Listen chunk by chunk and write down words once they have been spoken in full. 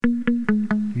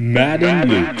Matt and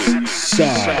Luke's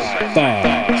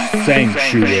Sci-Fi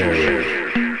Sanctuary.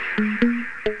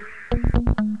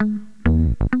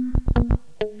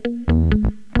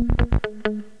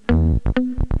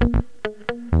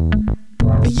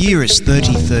 The year is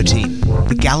 3013.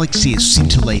 The galaxy is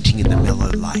scintillating in the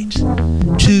mellow light.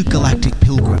 Two galactic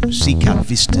pilgrims seek out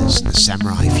vistas in the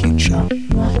samurai future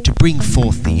to bring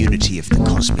forth the unity of the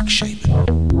cosmic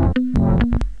shaman.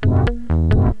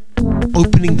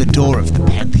 Opening the door of the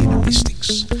pantheon of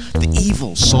mystics, the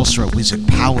evil sorcerer wizard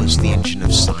powers the engine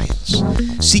of science,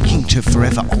 seeking to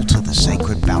forever alter the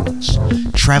sacred balance,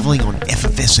 traveling on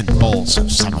effervescent balls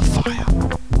of summer fire.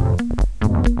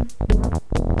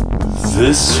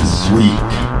 This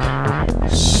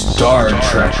week, Star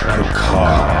Trek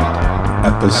Picard,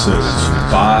 episodes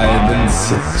 5 and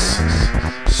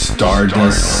 6,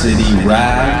 Stardust City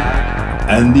Rag,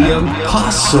 and the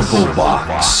Impossible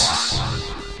Box.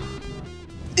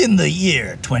 In the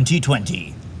year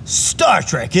 2020, Star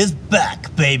Trek is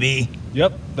back, baby.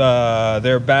 Yep,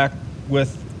 they're back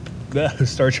with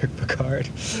Star Trek Picard.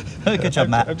 Good job,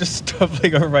 Matt. I'm just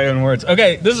stumbling over my own words.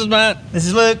 Okay, this is Matt. This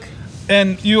is Luke.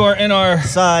 And you are in our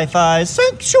Sci-Fi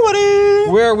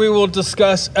Sanctuary, where we will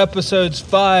discuss episodes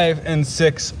 5 and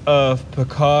 6 of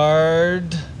Picard.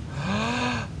 Do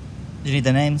you need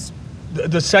the names?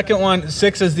 The second one,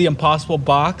 6 is the Impossible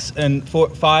Box, and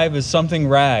 5 is something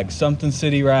Rag, something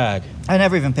City Rag. I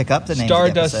never even pick up the names.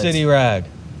 Stardust of the City Rag.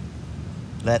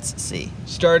 Let's see.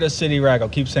 Stardust City Rag. I'll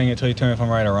keep saying it until you tell me if I'm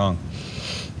right or wrong.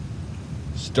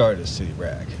 Stardust City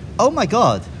Rag. Oh my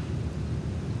god.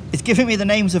 It's giving me the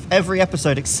names of every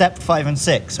episode except 5 and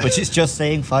 6, which is just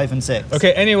saying 5 and 6.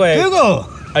 Okay, anyway. Google!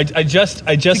 I just.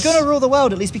 If you're gonna rule the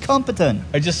world, at least be competent.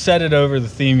 I just set it over the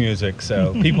theme music,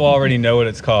 so people already know what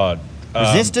it's called.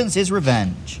 Resistance is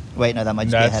revenge. Wait, no, that might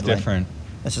just be a headline. That's different.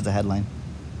 That's just a headline.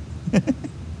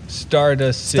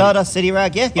 Stardust City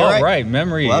Rag, yeah, you're right. Right,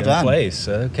 memory Well in done. place.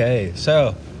 Okay,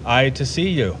 so, I to see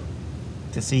you.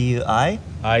 To see you, I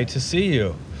to see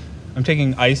you. I'm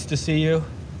taking ice to see you,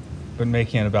 but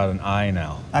making it about an I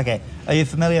now. Okay. Are you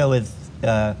familiar with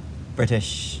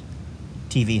British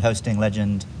TV hosting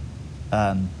legend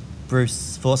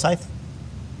Bruce Forsyth?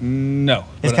 No.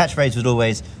 His catchphrase was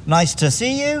always, nice to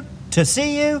see you,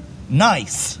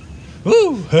 nice.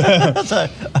 Woo! So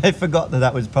I forgot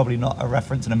that was probably not a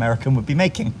reference an American would be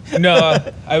making. No,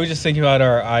 I was just thinking about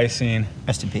our eye scene.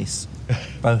 Rest in peace.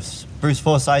 Both Bruce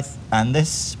Forsyth and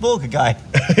this Borg guy.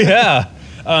 Yeah.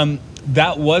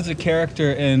 That was a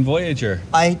character in Voyager.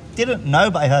 I didn't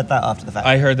know, but I heard that after the fact.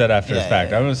 I heard that after the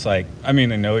fact. Yeah. I was like, I mean,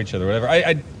 they know each other,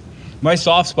 whatever. My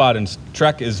soft spot in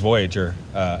Trek is Voyager.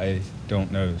 I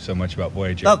don't know so much about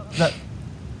Voyager. Oh, no.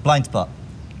 Blind spot.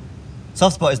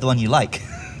 Soft spot is the one you like.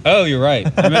 Oh, you're right.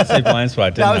 I meant to say blind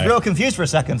spot, didn't I was real confused for a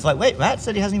second. It's like, wait, Matt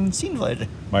said he hasn't even seen Voyager.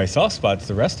 My soft spot's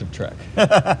the rest of Trek.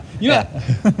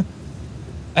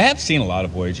 I have seen a lot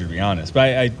of Voyager, to be honest, but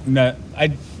I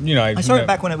saw it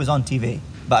back when it was on TV,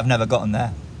 but I've never gotten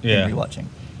there in rewatching.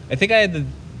 I think I had to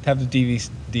have the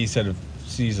DVD set of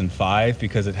season 5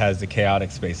 because it has the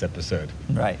chaotic space episode,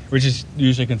 right? Which is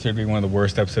usually considered to be one of the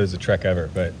worst episodes of Trek ever.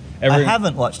 But I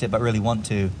haven't watched it, but really want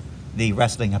to. The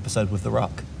wrestling episode with The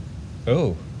Rock.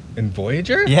 Oh, in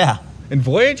Voyager? Yeah. In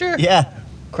Voyager? Yeah.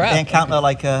 Crap. They encounter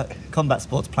like a combat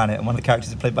sports planet, and one of the characters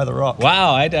is played by The Rock.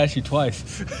 Wow, I had to ask you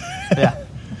twice. Yeah.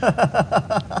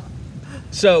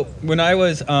 So when I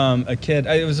was a kid,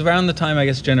 it was around the time I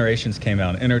guess Generations came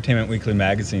out. Entertainment Weekly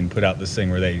magazine put out this thing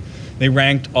where they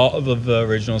ranked all of the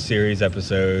original series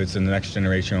episodes and the Next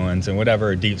Generation ones and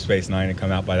whatever Deep Space Nine had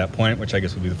come out by that point, which I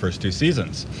guess would be the first 2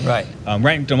 seasons. Right.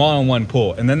 Ranked them all in one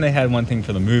pool, and then they had one thing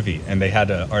for the movie, and they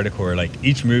had an article where like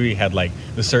each movie had like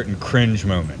the certain cringe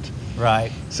moment.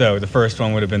 Right. So the first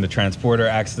one would have been the transporter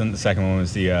accident. The second one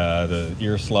was the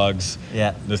ear slugs.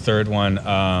 Yeah. The third one,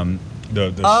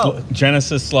 the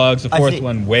Genesis slugs. The fourth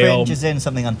one, whale. Cringe is in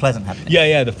something unpleasant happening.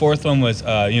 Yeah. The fourth one was,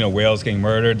 whales getting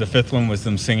murdered. The fifth one was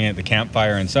them singing at the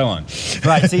campfire and so on.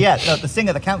 Right. So the sing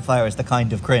at the campfire is the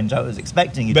kind of cringe I was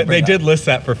expecting you to bring bring up. They did list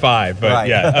that for 5, but right.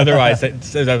 yeah. Otherwise,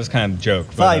 that was kind of a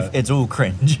joke. 5, it's all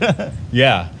cringe.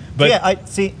 Yeah. But my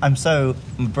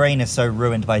brain is so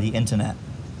ruined by the internet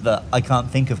that I can't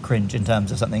think of cringe in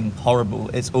terms of something horrible.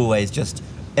 It's always just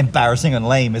embarrassing and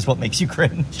lame is what makes you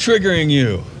cringe. Triggering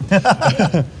you.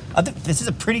 This is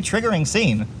a pretty triggering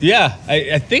scene. Yeah,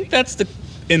 I think that's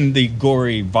in the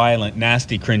gory, violent,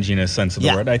 nasty cringiness sense of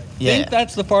the word. I think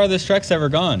that's the farthest Trek's ever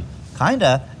gone.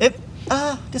 Kinda.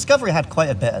 Discovery had quite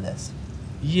a bit of this.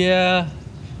 Yeah.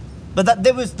 But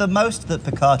there was the most that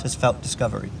Picard has felt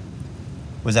Discovery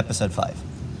was episode 5.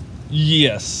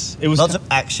 Yes. It was lots of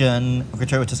action,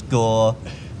 gratuitous gore.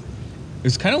 It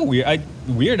was kind of weird.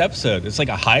 Weird episode. It's like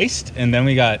a heist, and then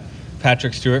we got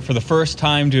Patrick Stewart for the first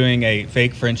time doing a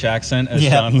fake French accent as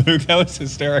John Luke. That was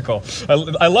hysterical.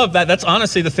 I love that. That's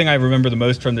honestly the thing I remember the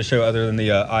most from the show, other than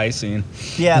the eye scene.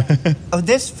 Yeah.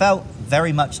 This felt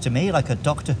very much to me like a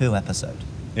Doctor Who episode.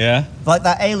 Yeah? Like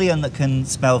that alien that can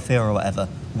smell fear or whatever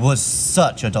was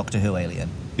such a Doctor Who alien.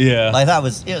 Yeah. Like it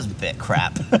was a bit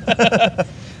crap.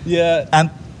 Yeah.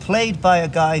 And played by a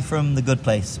guy from The Good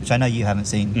Place, which I know you haven't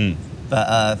seen.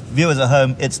 But viewers at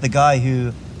home, it's the guy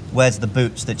who wears the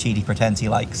boots that Chidi pretends he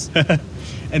likes.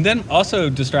 And then also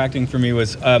distracting for me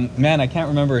was, I can't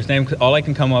remember his name. All I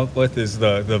can come up with is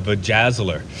the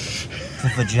Vajazzler. The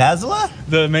Vajazzler?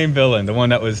 The main villain, the one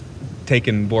that was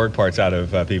taking board parts out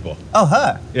of people. Oh,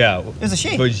 her. Yeah. It was a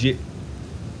she.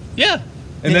 Yeah.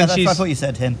 And yeah, then she's... I thought you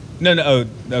said him. No, oh,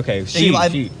 okay. She.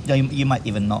 You might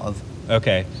even not have.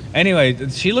 Okay. Anyway,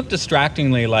 she looked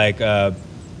distractingly like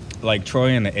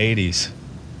Troy in the 80s.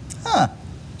 Huh.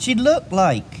 She looked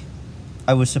like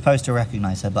I was supposed to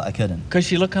recognize her, but I couldn't. Because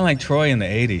she looked kind of like Troy in the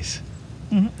 80s.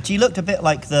 Mm-hmm. She looked a bit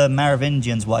like the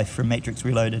Merovingian's wife from Matrix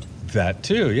Reloaded. That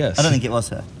too, yes. I don't think it was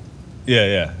her.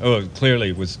 Yeah. Oh, it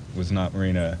clearly was not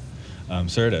Marina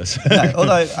Sirtis. No,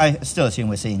 although I still assume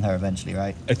we're seeing her eventually,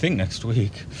 right? I think next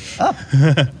week.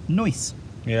 Oh, nice.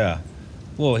 Yeah.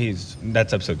 Well,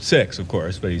 that's episode 6, of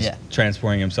course, but he's Yeah.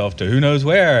 transporting himself to who knows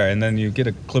where, and then you get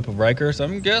a clip of Riker, so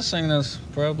I'm guessing that's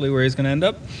probably where he's going to end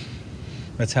up.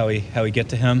 That's how we get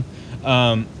to him.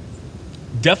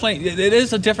 Definitely, it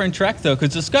is a different Trek, though,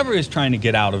 because Discovery is trying to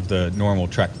get out of the normal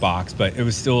Trek box, but it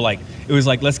was still like,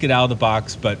 let's get out of the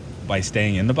box, but by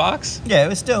staying in the box. Yeah,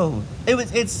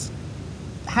 it's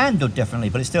handled differently,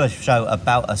 but it's still a show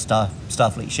about a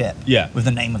Starfleet ship. Yeah. With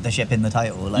the name of the ship in the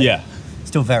title. Like, Yeah.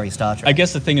 Still very Star Trek. I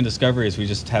guess the thing in Discovery is we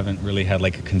just haven't really had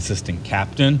like a consistent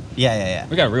captain. Yeah.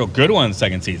 We got a real good one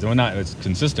second season. It's a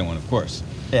consistent one, of course.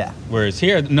 Yeah. Whereas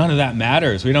here, none of that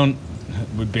matters. We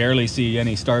barely see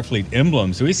any Starfleet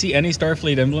emblems. Do we see any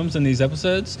Starfleet emblems in these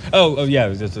episodes? Oh yeah,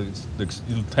 it's the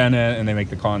lieutenant, and they make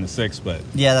the call on the 6th, but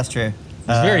Yeah, that's true.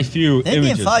 there's very few Maybe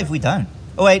images. in 5 we don't.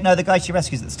 Oh wait, no, the guy she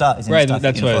rescues at the start is in Right, Starfleet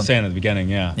that's what I uniform. was saying at the beginning,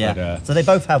 yeah. Yeah. So they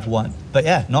both have one. But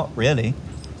yeah, not really.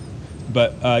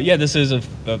 But this is a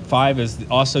 5 is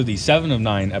also the 7 of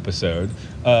 9 episode.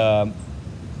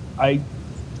 I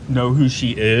know who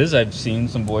she is. I've seen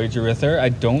some Voyager with her. I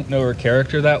don't know her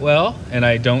character that well, and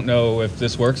I don't know if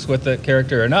this works with the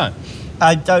character or not.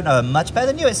 I don't know her much better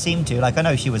than you. It seemed to. Like, I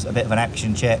know she was a bit of an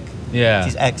action chick. Yeah.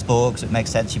 She's ex-Borg, so it makes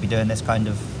sense she'd be doing this kind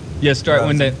of... Yeah,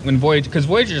 when Voyager, because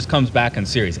Voyager just comes back and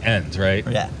series ends, right?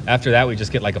 Yeah. After that, we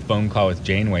just get like a phone call with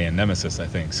Janeway and Nemesis, I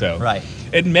think. So Right.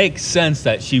 It makes sense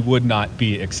that she would not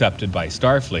be accepted by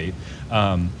Starfleet.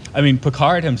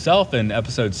 Picard himself in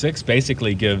episode 6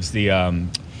 basically gives the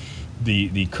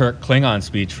Kirk Klingon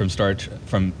speech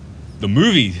from the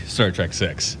movie Star Trek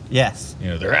 6. Yes. You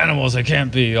know, they're animals, they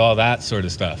can't be, all that sort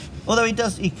of stuff. Although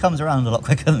he comes around a lot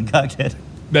quicker than Kirk did.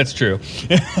 That's true.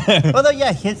 Although,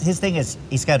 yeah, his thing is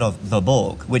he's scared of the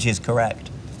Borg, which is correct.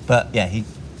 But, yeah, he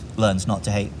learns not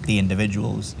to hate the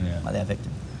individuals like their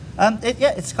victims.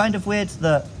 It's kind of weird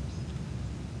that...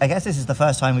 I guess this is the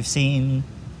first time we've seen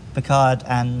Picard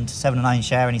and 7 of 9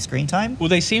 share any screen time. Well,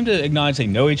 they seem to acknowowledge they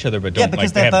know each other, but don't Yeah,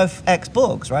 because they're both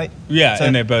ex-Borgs, right? Yeah, So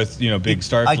and they're both, big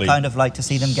Starfleet. I'd kind of like to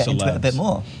see them get into it a bit celebs.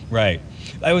 more. Right.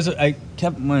 I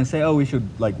kept wanting to say, we should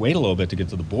wait a little bit to get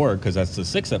to the Borg because that's the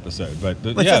 6th episode. But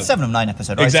Which is 7 of 9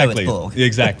 episode, right? Exactly. So it's Borg.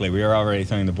 Exactly. We are already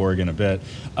throwing the Borg in a bit.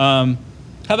 How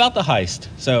about the heist?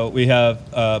 So we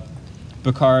have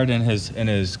Picard and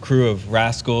his crew of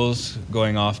rascals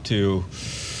going off to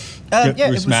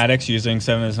Bruce Maddox using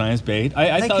 7 of 9's bait.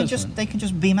 They can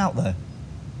just beam out though.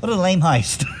 What a lame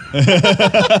heist.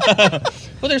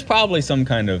 Well, there's probably some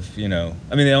kind of, they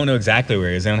don't know exactly where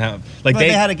he is. They don't have But they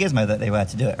had a gizmo that they had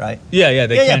to do it, right? Yeah,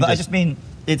 they can't but I just mean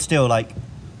it's still like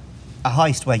a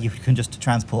heist where you can just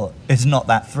transport is not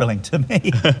that thrilling to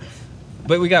me.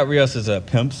 But we got Rios as a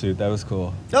pimp suit. That was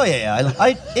cool. Oh yeah.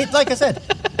 Like I said,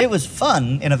 it was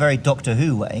fun in a very Doctor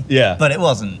Who way. Yeah. But it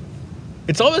wasn't.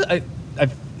 It's always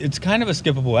it's kind of a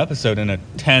skippable episode in a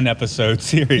 10-episode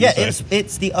series. Yeah, right?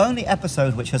 it's the only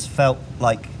episode which has felt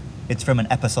like it's from an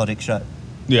episodic show.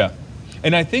 Yeah,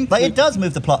 and I think Like it does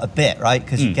move the plot a bit, right?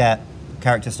 Because you get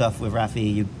character stuff with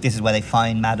Raffi. This is where they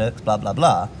find Maddox. Blah blah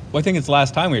blah. Well, I think it's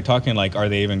last time we were talking like, are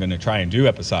they even going to try and do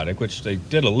episodic? Which they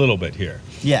did a little bit here.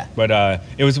 Yeah. But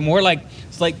it was more like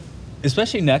it's like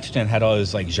especially Next Gen had all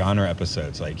those like genre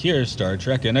episodes, like here's Star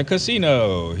Trek in a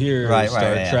casino, here's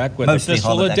Star Trek with Mostly a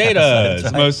fistful of holodeck data. episodes,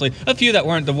 right? Mostly a few that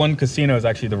weren't. The one casino is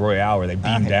actually the Royale, where they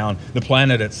beam down. The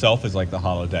planet itself is like the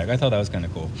holodeck. I thought that was kind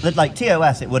of cool. But like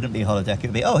TOS, it wouldn't be holodeck. It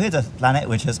would be, oh, here's a planet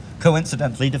which has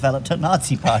coincidentally developed a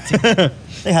Nazi party.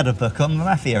 They had a book on the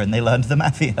mafia and they learned the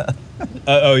mafia.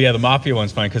 Oh yeah, the Mafia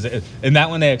one's funny because in that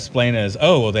one they explain it as,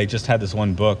 oh well, they just had this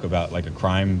one book about like a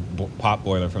crime pot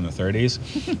boiler from the 30s.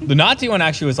 The Nazi one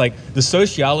actually was like the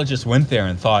sociologist went there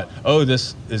and thought, oh,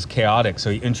 this is chaotic,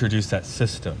 so he introduced that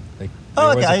system. Like,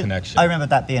 there was a connection. I remember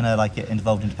that being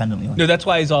involved independently. No, that's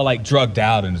why he's all like drugged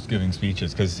out and is giving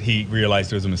speeches, because he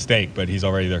realized it was a mistake, but he's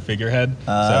already their figurehead.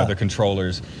 So the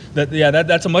controllers.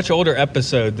 That's a much older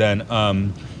episode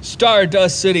than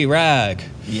Stardust City Rag.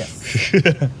 Yes.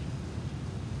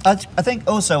 I think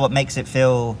also what makes it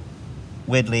feel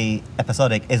weirdly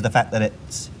episodic is the fact that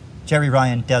it's Jerry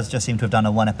Ryan does just seem to have done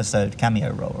a 1-episode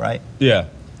cameo role, right? Yeah.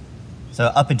 So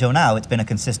up until now, it's been a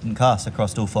consistent cast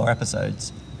across all 4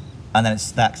 episodes, and then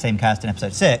it's that same cast in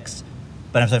episode 6.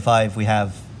 But in episode 5, we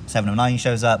have 7 of 9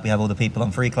 shows up. We have all the people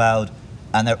on Free Cloud,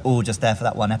 and they're all just there for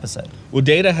that 1 episode. Well,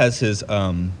 Data has his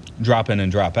drop in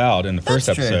and drop out in the first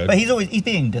That's episode. True. But he's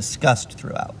being discussed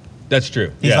throughout. That's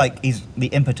true. He's the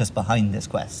impetus behind this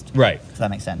quest. Right. Does that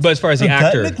make sense? But as far as the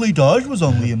actor, technically Dodge was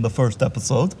only in the first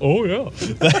episode. Oh yeah.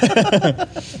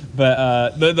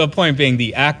 But the point being,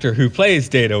 the actor who plays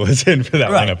Data was in for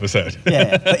that 1 episode.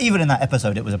 Yeah. But even in that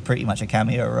episode, it was pretty much a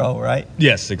cameo role, right?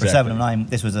 Yes, exactly. For 7 of 9,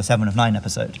 this was a 7 of 9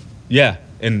 episode. Yeah,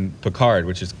 in Picard,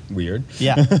 which is weird.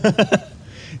 Yeah.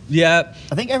 Yeah.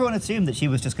 I think everyone assumed that she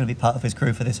was just going to be part of his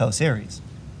crew for this whole series.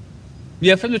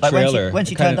 Yeah, from the trailer. When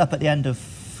she turned up at the end of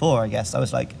 4, I guess, I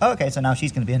was like, oh, okay, so now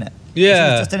she's going to be in it. Yeah.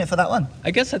 She was just in it for that one. I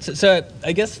guess that's it. So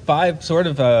I guess 5 sort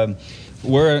of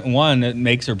were one, it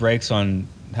makes or breaks on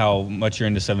how much you're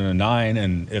into 7 and 9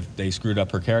 and if they screwed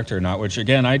up her character or not, which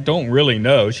again, I don't really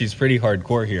know. She's pretty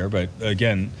hardcore here, but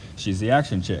again, she's the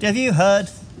action chick. Have you heard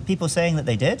people saying that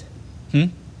they did?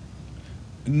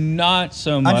 Not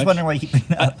so much. I'm just wondering why you keep bringing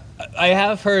that up. I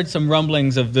have heard some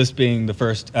rumblings of this being the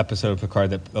first episode of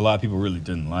Picard that a lot of people really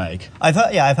didn't like. I've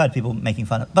heard people making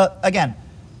fun of, but again,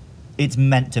 it's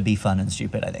meant to be fun and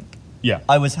stupid, I think. Yeah.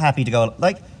 I was happy to go,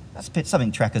 that's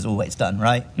something Trek has always done,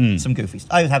 right? Some goofy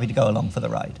stuff. I was happy to go along for the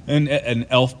ride. And an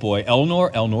elf boy,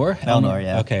 Elnor,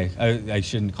 yeah. Okay, I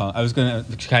shouldn't call him. I was going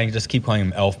to kind of just keep calling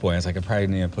him Elf Boy. I was like, I probably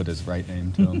need to put his right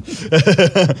name to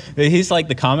him. He's like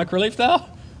the comic relief though,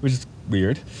 which is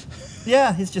weird.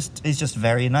 Yeah, he's just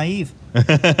very naive.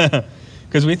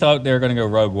 Because we thought they were going to go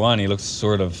Rogue One. He looks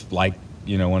sort of like,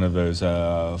 one of those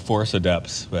Force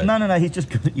adepts. But No, he's just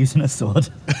good at using a sword.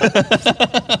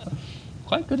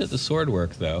 quite good at the sword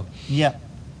work, though. Yeah.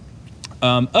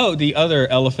 The other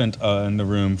elephant in the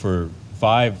room for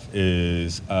 5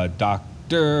 is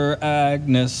Dr.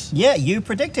 Agnes. Yeah, you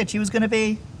predicted she was going to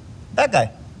be that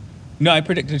guy. No, I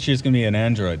predicted she was going to be an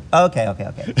android. Okay.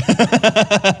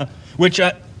 Which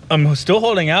I'm still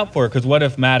holding out for, because what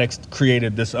if Maddox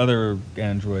created this other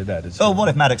android that is... Oh, what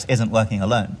if Maddox isn't working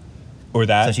alone? Or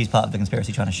that. So she's part of the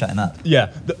conspiracy trying to shut him up.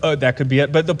 Yeah, that could be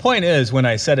it. But the point is, when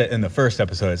I said it in the first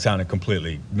episode, it sounded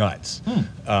completely nuts.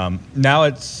 Now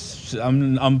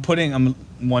I'm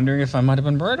wondering if I might have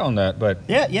been right on that, but...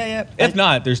 Yeah. If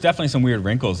not, there's definitely some weird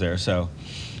wrinkles there, so...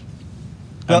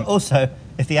 But also,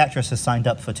 if the actress has signed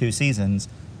up for 2 seasons,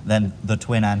 then the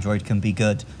twin android can be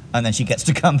good, and then she gets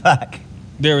to come back.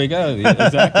 There we go.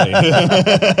 Exactly.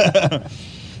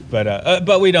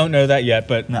 But we don't know that yet.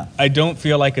 But No. I don't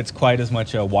feel like it's quite as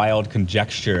much a wild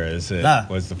conjecture as it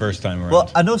was the first time around.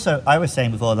 Well, and also, I was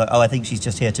saying before that, I think she's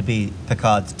just here to be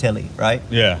Picard's Tilly, right?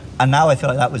 Yeah. And now I feel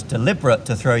like that was deliberate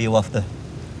to throw you off the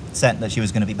scent that she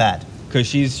was going to be bad. Because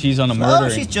she's on a murder. Oh,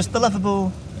 she's just the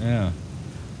lovable... Yeah.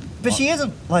 But she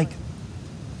isn't, like,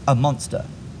 a monster.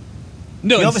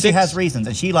 No, She in obviously 6 has reasons,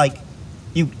 and she,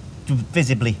 you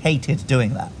visibly hated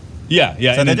doing that. Yeah.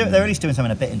 So and they're at least doing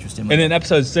something a bit interesting with And it. in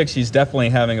episode 6, she's definitely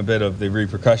having a bit of the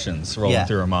repercussions rolling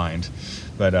through her mind.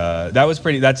 But that was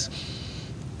pretty...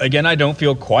 Again, I don't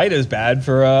feel quite as bad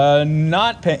for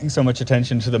not paying so much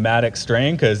attention to the Maddox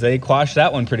strain, because they quashed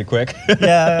that one pretty quick.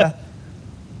 Yeah.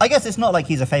 I guess it's not like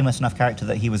he's a famous enough character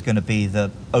that he was going to be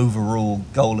the overall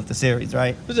goal of the series,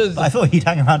 right? But I thought he'd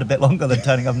hang around a bit longer than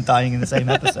turning up and dying in the same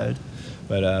episode.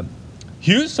 But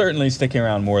Hugh's certainly sticking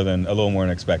around a little more than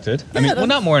expected. Yeah,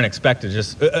 not more than expected,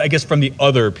 just I guess from the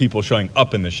other people showing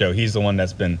up in the show, he's the one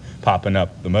that's been popping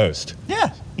up the most.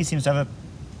 Yeah, he seems to have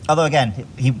Although, again,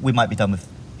 we might be done with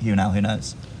Hugh now, who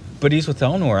knows? But he's with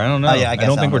Elnor, I don't know. Oh, yeah, I guess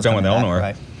don't think we're Elnor's done with coming Elnor.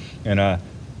 back, right. And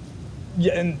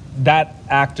and that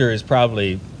actor is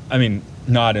probably,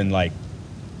 not in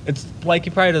It's like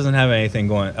he probably doesn't have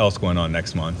anything else going on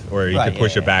next month, or he Right, could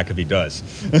push yeah, it back if he does.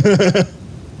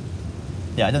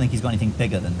 Yeah, I don't think he's got anything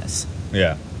bigger than this.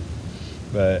 Yeah.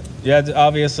 But yeah,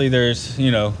 obviously there's,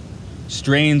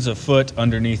 strains afoot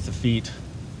underneath the feet.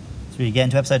 So we get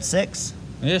into episode 6.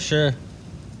 Yeah, sure.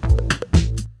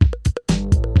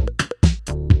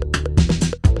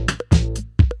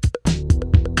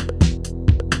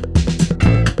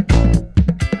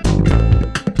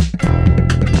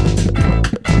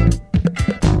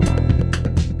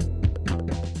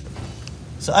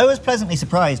 So I was pleasantly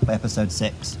surprised by episode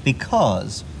 6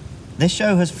 because this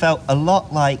show has felt a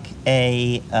lot like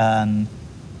a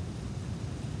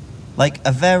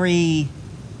very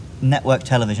network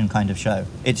television kind of show.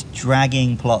 It's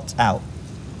dragging plots out,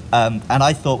 and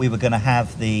I thought we were going to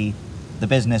have the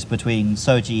business between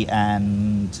Soji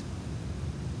and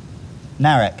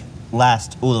Narek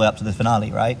last all the way up to the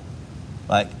finale, right?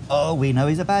 Like, oh, we know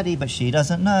he's a baddie, but she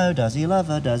doesn't know. Does he love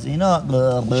her? Does he not?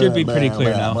 Blah, blah, Should be blah, pretty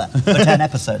clear blah, now. blah. For 10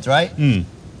 episodes, right? Mm.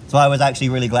 So I was actually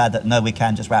really glad that, no, we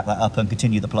can just wrap that up and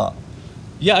continue the plot.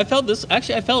 Yeah, I felt this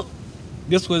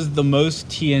was the most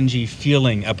TNG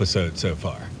feeling episode so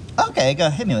far. Okay, go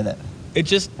hit me with it.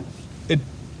 It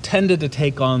tended to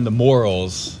take on the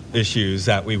morals issues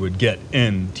that we would get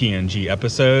in TNG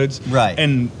episodes. Right.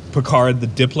 And Picard the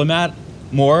diplomat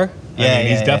more. He's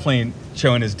yeah. definitely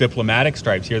showing his diplomatic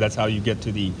stripes here. That's how you get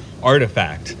to the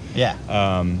artifact. Yeah.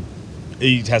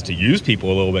 He has to use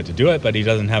people a little bit to do it, but he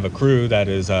doesn't have a crew that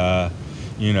is, on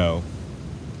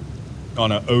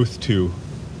an oath to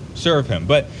serve him.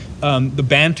 But the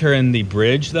banter in the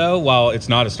bridge, though, while it's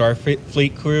not a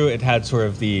Starfleet crew, it had sort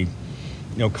of the,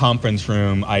 conference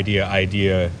room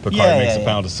idea. Picard makes a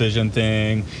final decision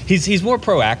thing. He's more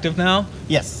proactive now.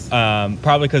 Yes.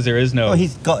 Probably because there is no. Well,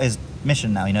 he's got his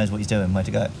mission now. He knows what he's doing, where to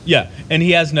go. Yeah, and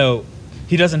he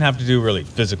doesn't have to do really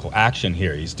physical action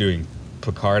here. He's doing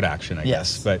Picard action, I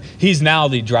guess. But he's now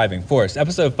the driving force.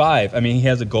 Episode 5, he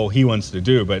has a goal he wants to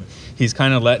do, but he's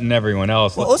kind of letting everyone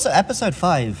else. Well, also, episode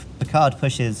 5, Picard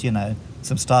pushes, some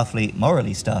Starfleet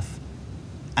morally stuff,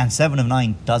 and 7 of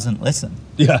 9 doesn't listen.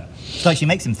 Yeah. It's like she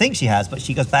makes him think she has, but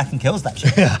she goes back and kills that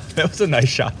shit. Yeah, that was a nice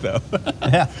shot, though.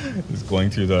 Yeah. Just going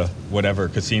through the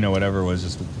casino, was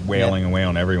just wailing away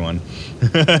on everyone.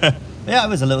 Yeah, I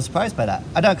was a little surprised by that.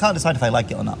 I can't decide if I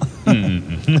like it or not.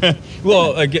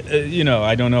 Well,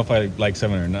 I don't know if I like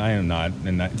 7 or 9 or not.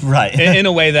 Right. in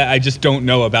a way that I just don't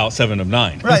know about 7 of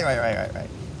 9. Right.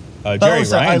 But Jerry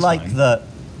also, I Ryan's like fine. that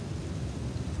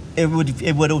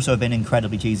it would also have been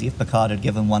incredibly cheesy if Picard had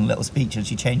given one little speech and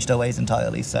she changed her ways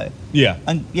entirely. So Yeah.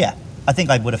 and yeah, I think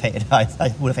I would have hated. I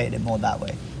would have hated it more that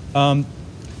way.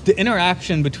 The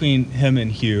interaction between him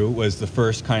and Hugh was the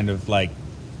first kind of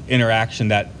interaction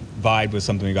that vibe with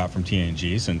something we got from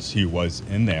TNG, since Hugh was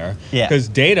in there. Yeah. Because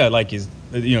Data, is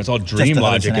it's all dream Just a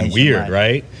logic and hallucination, weird,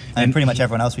 right? And pretty much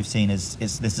everyone else we've seen is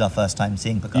this is our first time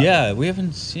seeing Picard. Yeah, we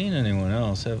haven't seen anyone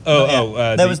else. There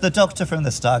There was the Doctor from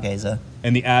the Stargazer.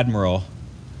 and the Admiral,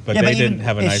 but Yeah, they but even- didn't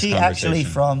have a is nice she conversation. actually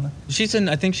from? She's in.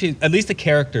 I think at least the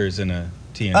character's in a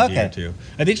TNG Okay. or two.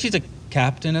 I think she's a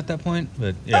captain at that point.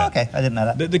 But yeah. Oh, okay, I didn't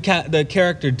know that. The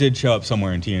character did show up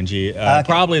somewhere in TNG. Okay.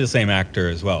 Probably the same actor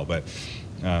as well, but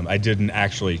I didn't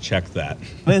actually check that.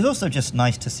 But it's also just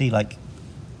nice to see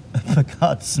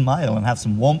Picard smile and have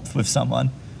some warmth with someone.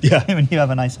 Yeah. When you have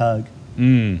a nice hug.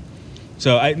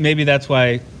 So maybe that's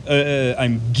why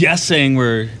I'm guessing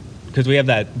because we have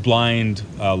that blind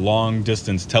long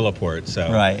distance teleport. So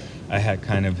Right. I had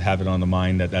kind of have it on the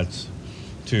mind that's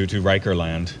to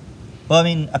Rikerland. Well,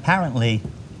 apparently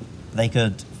they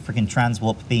could freaking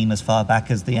transwarp beam as far back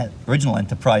as the original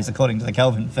Enterprise, according to the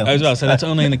Kelvin film. I was about to say, that's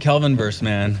only in the Kelvinverse,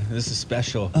 man. This is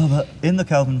special. Oh, but in the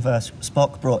Kelvinverse,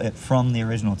 Spock brought it from the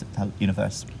original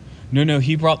universe. No,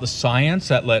 he brought the science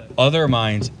that let other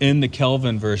minds in the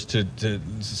Kelvinverse to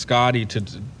Scotty to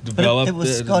develop. But it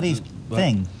was Scotty's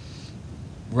thing.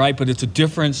 Right, but it's a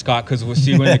different Scott, because we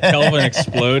see when the Kelvin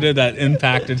exploded, that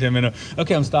impacted him.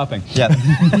 Okay, I'm stopping. Yeah.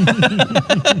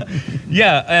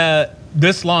 Yeah,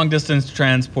 this long distance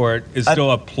transport is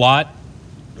still a plot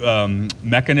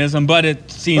mechanism, but it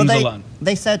seems a lot.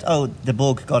 They said, the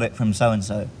Borg got it from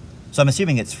so-and-so. So I'm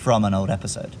assuming it's from an old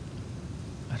episode.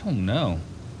 I don't know.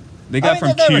 They got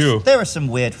from Q. There are some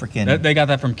weird freaking... They got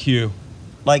that from Q.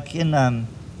 Like in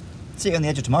City on the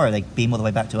Edge of Tomorrow, they beam all the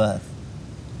way back to Earth.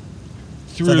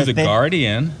 Through the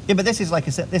Guardian. Yeah, but this is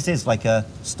like a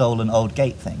stolen old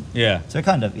gate thing. Yeah. So it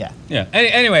kind of, yeah. Yeah.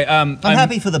 Anyway, I'm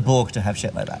happy for the Borg to have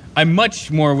shit like that. I'm much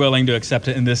more willing to accept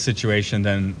it in this situation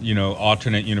than,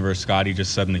 alternate universe Scotty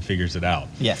just suddenly figures it out.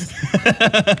 Yes.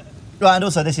 Right, and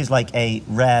also this is like a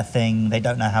rare thing. They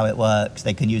don't know how it works.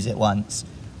 They can use it once.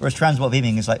 Whereas transport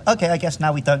beaming is like, okay, I guess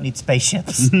now we don't need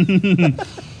spaceships.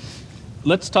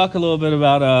 Let's talk a little bit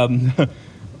about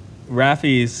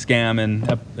Raffi's scam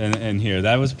in here.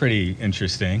 That was pretty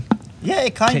interesting. Yeah,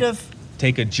 it kind of...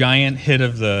 Take a giant hit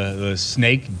of the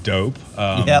snake dope.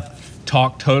 Yep.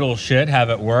 Talk total shit, have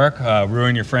it work,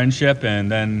 ruin your friendship,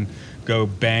 and then go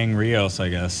bang Rios, I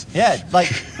guess. Yeah,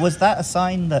 like, was that a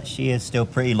sign that she is still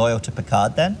pretty loyal to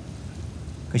Picard then?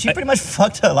 Because she pretty much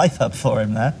fucked her life up for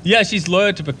him there. Yeah, she's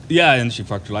loyal to yeah, and she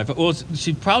fucked her life up. Well,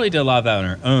 she probably did a lot of that on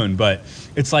her own, but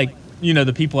it's like, you know,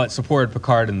 the people that supported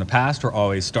Picard in the past were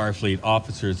always Starfleet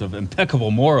officers of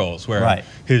impeccable morals, where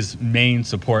his main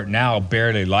support now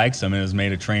barely likes him and has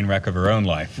made a train wreck of her own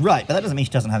life. Right, but that doesn't mean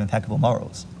she doesn't have impeccable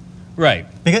morals. Right.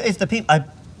 Because it's the people,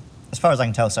 as far as I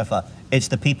can tell so far, it's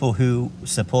the people who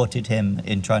supported him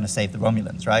in trying to save the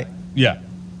Romulans, right? Yeah.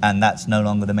 And that's no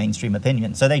longer the mainstream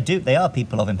opinion. So they are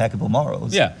people of impeccable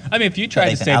morals. Yeah. I mean, if you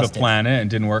tried to save a planet and it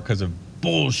didn't work because of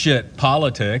bullshit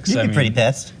politics, you'd be pretty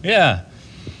pissed. Yeah.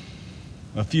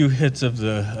 A few hits of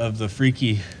the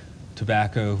freaky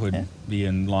tobacco would be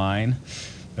in line.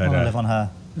 I want to live on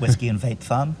her whiskey and vape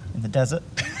farm in the desert.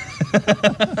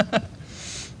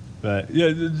 But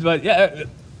yeah,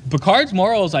 Picard's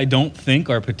morals, I don't think,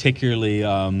 are particularly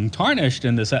tarnished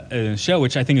in this show,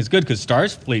 which I think is good because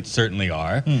Starfleet certainly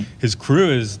are. His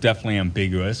crew is definitely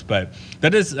ambiguous, but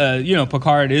that is,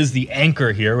 Picard is the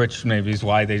anchor here, which maybe is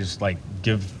why they just like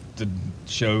give the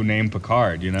show name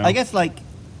Picard. You know, I guess like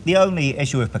the only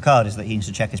issue with Picard is that he needs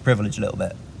to check his privilege a little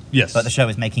bit. Yes, but the show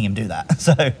is making him do that.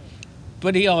 So.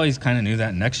 But he always kind of knew that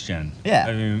in Next Gen. Yeah.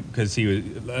 I mean, because he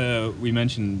was, we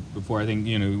mentioned before, I think,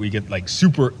 we get like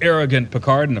super arrogant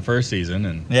Picard in the first season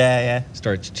and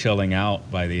starts chilling out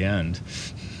by the end.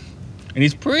 And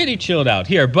he's pretty chilled out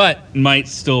here, but might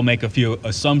still make a few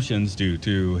assumptions due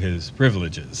to his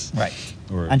privileges. Right.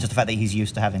 And just the fact that he's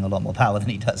used to having a lot more power than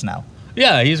he does now.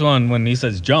 Yeah, he's one, when he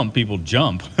says jump, people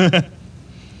jump. I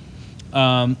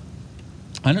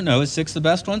don't know, is 6 the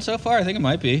best one so far? I think it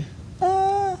might be.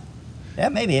 Yeah,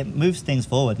 maybe it moves things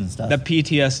forward and stuff. That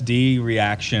PTSD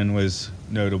reaction was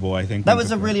notable, I think. That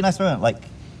was a really nice moment. Like,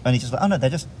 when he's just like, oh no, they're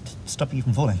just stopping you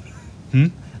from falling.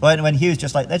 When Hugh's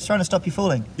just like, they're just trying to stop you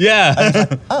falling. Yeah. And it's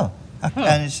like, oh.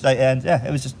 And it's like, and yeah,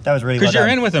 it was just, that was really well done. Because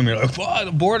you're in with him, you're like, wow,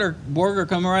 the Borger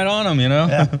coming right on him,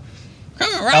 Yeah.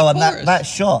 Coming right on and that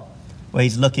shot where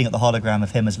he's looking at the hologram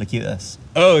of him as Locutus.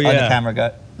 Oh, yeah. And the camera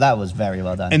go, that was very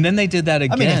well done. And then they did that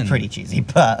again. I mean, it's pretty cheesy,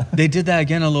 but... They did that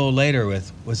again a little later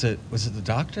with, was it the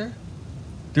Doctor?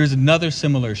 There's another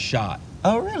similar shot.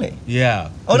 Oh, really? Yeah.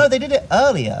 Oh, no, they did it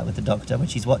earlier with the Doctor when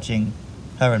she's watching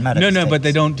her and Maddox. No, but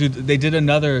they did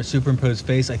another superimposed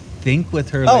face, I think,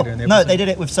 with her later in the episode. No, they did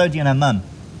it with Sodi and her mum.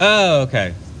 Oh,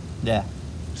 okay. Yeah.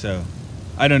 So,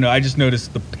 I don't know, I just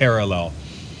noticed the parallel.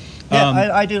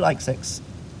 Yeah, I do like 6.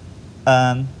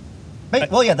 The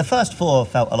first 4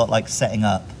 felt a lot like setting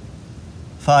up.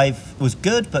 5 was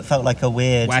good, but felt like a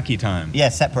weird... Wacky time. Yeah,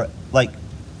 separate, like,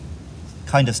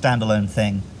 kind of standalone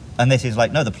thing. And this is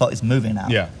like, no, the plot is moving now.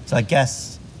 Yeah. So I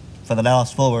guess for the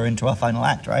last 4, we're into our final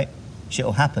act, right? Shit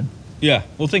will happen. Yeah,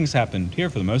 well, things happened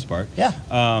here for the most part. Yeah.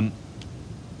 How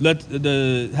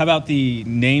about the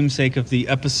namesake of the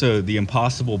episode, the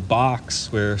Impossible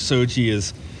Box, where Soji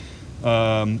is,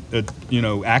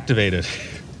 activated?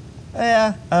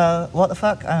 Yeah, what the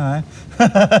fuck? I don't know.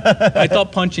 I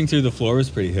thought punching through the floor was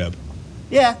pretty hip.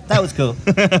 Yeah, that was cool.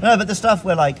 No, but the stuff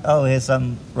where like, oh, here's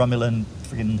some Romulan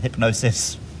freaking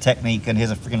hypnosis technique and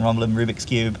here's a freaking Romulan Rubik's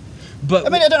Cube. But I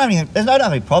mean, I don't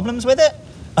have any problems with it.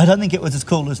 I don't think it was as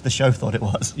cool as the show thought it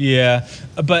was. Yeah,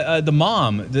 but the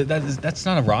mom, that's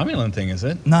not a Romulan thing, is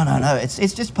it? No.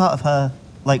 It's just part of her,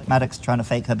 like Maddox trying to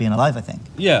fake her being alive, I think.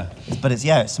 Yeah. But it's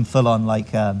some full-on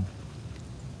like...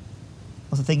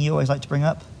 what's the thing you always like to bring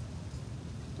up?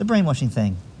 The brainwashing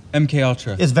thing. MK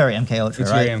Ultra. It's very MK Ultra,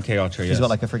 it's right? It's very MK Ultra, yes. She's got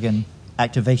like a friggin'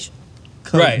 activation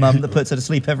code mum that puts her to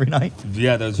sleep every night.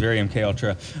 Yeah, that was very MK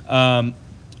Ultra.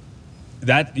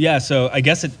 So I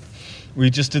guess we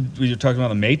were talking about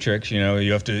the Matrix, you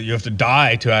have to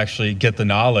die to actually get the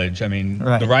knowledge. I mean,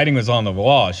 The writing was on the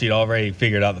wall. She'd already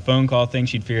figured out the phone call thing.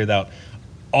 She'd figured out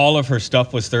all of her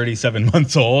stuff was 37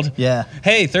 months old. Yeah.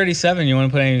 Hey, 37, you want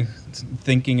to put any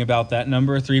thinking about that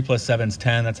number? 3 + 7 is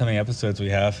 10. That's how many episodes we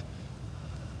have.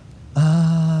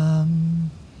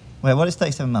 Wait, what is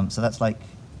 37 months? So that's like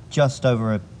just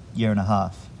over a year and a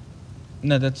half.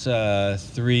 No, that's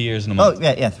 3 years and a month. Oh,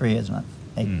 yeah, 3 years and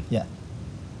a month. Yeah.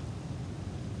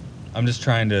 I'm just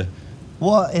trying to...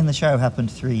 What in the show happened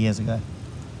 3 years ago?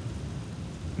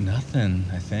 Nothing,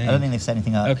 I think. I don't think they've set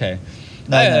anything up. Okay.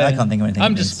 No, I can't think of anything.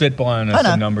 I'm just spitballing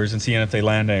some numbers and seeing if they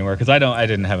land anywhere because I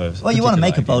didn't have a. Well, you want to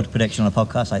make idea. a bold prediction on a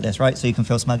podcast like this, right? So you can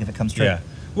feel smug if it comes true. Yeah.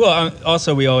 Well,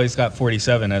 also we always got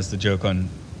 47 as the joke on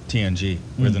TNG,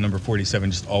 where the number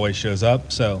 47 just always shows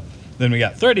up. So then we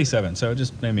got 37. So it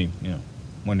just made me,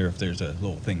 wonder if there's a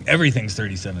little thing. Everything's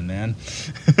 37, man.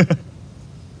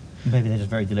 Maybe they just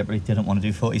very deliberately didn't want to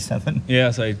do 47. Yeah,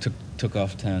 so I took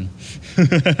off 10.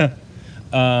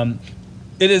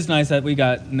 It is nice that we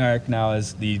got Narek now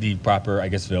as the proper, I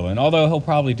guess, villain. Although he'll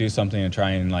probably do something to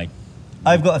try and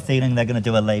I've got a feeling they're going to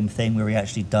do a lame thing where he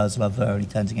actually does love her and he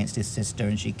turns against his sister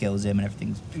and she kills him and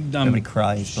everybody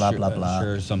cries, blah, blah, blah. I'm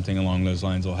sure something along those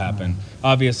lines will happen.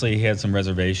 Obviously, he had some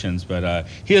reservations, but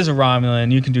he is a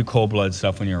Romulan. You can do cold-blood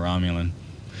stuff when you're a Romulan.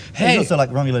 He's also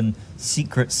like Romulan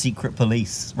secret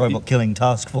police, robot killing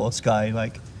task force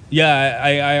guy. Yeah,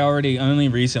 I only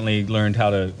recently learned how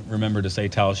to remember to say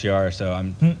Tal Shiar, so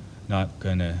I'm not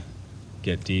going to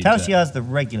get deep. Tal Shiar's the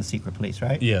regular secret police,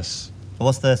 right? Yes.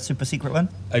 What's the super secret one?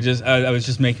 I was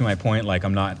just making my point,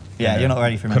 I'm not. Yeah, you're not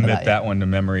ready for remember commit that one to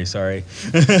memory. Sorry.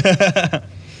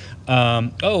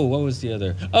 What was the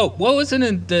other? Oh, what was in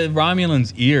the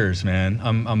Romulan's ears, man?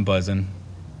 I'm buzzing.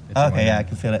 Okay, yeah, I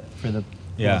can feel it through the.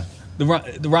 Yeah, the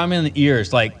Romulan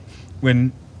ears,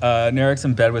 when Narek's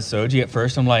in bed with Soji. At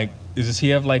first, I'm like, does he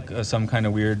have some kind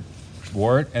of weird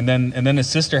wart? And then his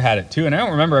sister had it too, and I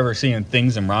don't remember ever seeing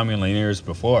things in Romulan ears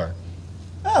before.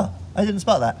 Oh, I didn't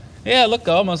spot that. Yeah, it looked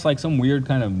almost like some weird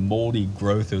kind of moldy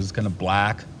growth. It was kind of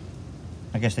black.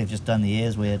 I guess they've just done the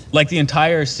ears weird. Like the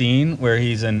entire scene where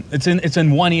it's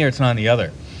in one ear, it's not in the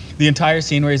other. The entire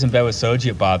scene where he's in bed with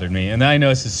Soji, it bothered me. And then I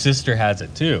noticed his sister has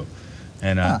it too.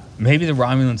 And maybe the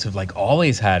Romulans have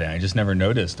always had it. I just never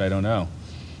noticed. I don't know.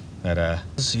 But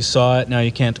you saw it, now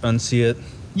you can't unsee it.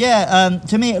 Yeah,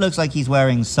 to me it looks like he's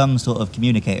wearing some sort of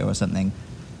communicator or something.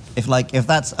 If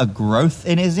that's a growth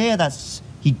in his ear,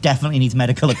 he definitely needs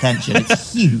medical attention.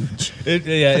 It's huge.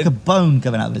 It's like a bone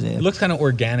coming out of his ear. It looks kind of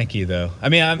organic-y, though. I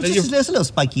mean, it's a little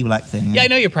spiky black thing. Yeah, I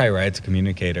know you're probably right. It's a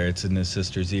communicator. It's in his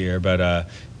sister's ear, but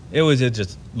it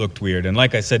just looked weird. And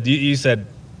like I said, you said,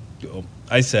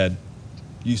 I said.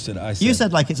 You said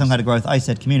it's some kind of growth. I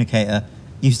said communicator.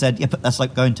 You said, yeah, but that's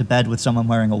like going to bed with someone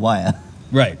wearing a wire.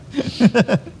 Right.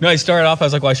 No, I started off, I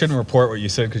was like, well, I shouldn't report what you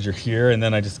said because you're here, and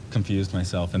then I just confused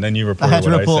myself, and then you reported what I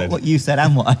said. I had to report what you said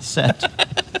and what I said.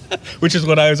 Which is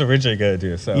what I was originally going to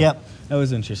do, so yep. That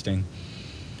was interesting.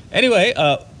 Anyway,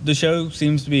 the show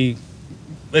seems to be,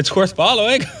 it's worth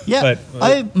following. Yeah,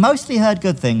 I mostly heard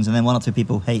good things, and then one or two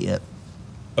people hate it.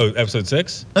 Oh, episode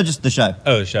 6? No, just the show.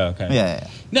 Oh, the show, okay. Yeah.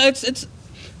 No, it's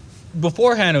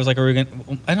beforehand, it was like,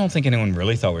 I don't think anyone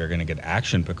really thought we were going to get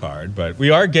action Picard, but we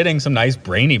are getting some nice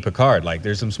brainy Picard.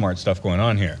 There's some smart stuff going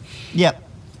on here. Yep.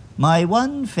 My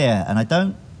one fear, and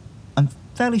I'm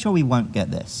fairly sure we won't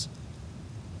get this.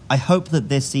 I hope that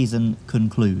this season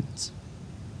concludes.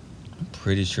 I'm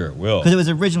pretty sure it will. Because it was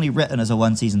originally written as a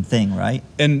one-season thing, right?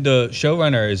 And the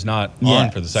showrunner is not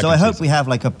on for the second season. So I hope we have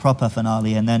a proper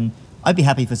finale, and then I'd be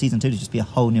happy for season 2 to just be a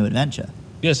whole new adventure.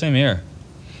 Yeah, same here.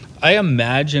 I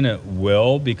imagine it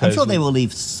will because... I'm sure they will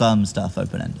leave some stuff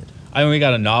open-ended. I mean, we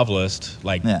got a novelist,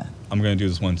 I'm Yeah. going to do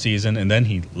this one season, and then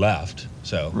he left,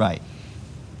 so... Right.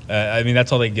 I mean,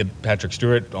 that's all they get Patrick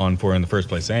Stewart on for in the first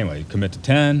place anyway. Commit to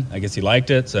 10. I guess he liked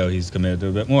it, so he's committed to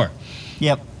a bit more.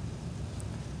 Yep.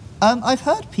 I've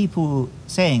heard people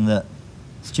saying that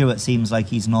Stewart seems like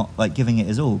he's not giving it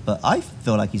his all, but I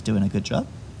feel like he's doing a good job.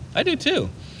 I do too.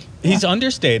 He's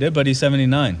understated, but he's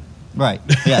 79. Right,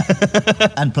 yeah.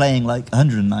 And playing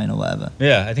 109 or whatever.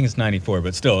 Yeah, I think it's 94,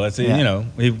 but still, that's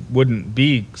he wouldn't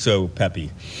be so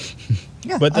peppy.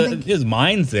 Yeah, but his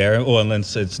mind's there, well,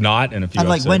 unless it's not in a few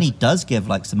episodes. And when he does give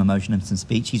some emotion and some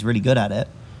speech, he's really good at it.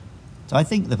 So I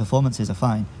think the performances are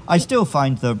fine. I still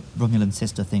find the Romulan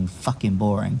sister thing fucking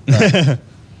boring.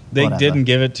 They didn't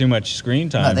give it too much screen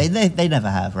time. No, they never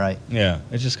have, right? Yeah,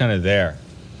 it's just kind of there.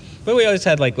 But we always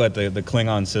had the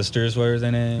Klingon sisters, what were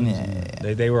their names?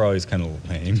 Yeah. They were always kind of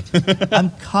lame.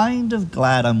 I'm kind of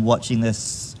glad I'm watching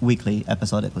this weekly,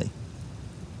 episodically.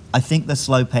 I think the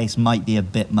slow pace might be a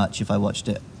bit much if I watched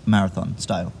it marathon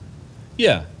style.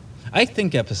 Yeah. I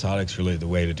think episodic's really the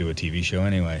way to do a TV show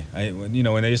anyway. When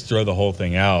they just throw the whole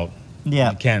thing out,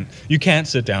 yeah, you can't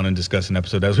sit down and discuss an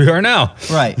episode as we are now.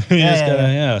 Right.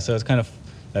 So it's kind of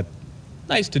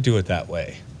nice to do it that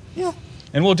way. Yeah.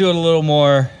 And we'll do it a little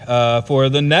more for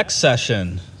the next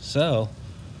session. So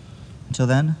until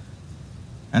then,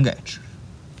 engage.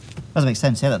 Doesn't make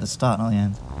sense. Say that at the start, not the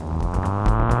end.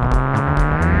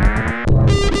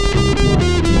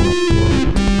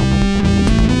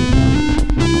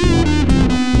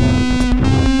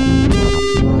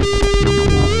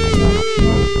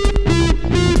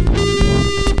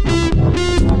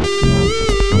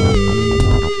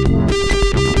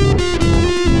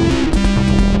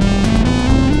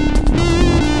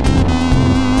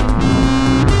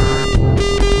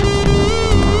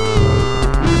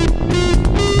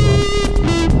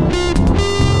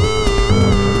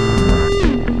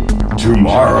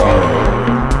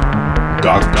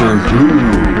 Doctor Who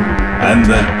and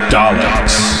the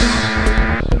Daleks.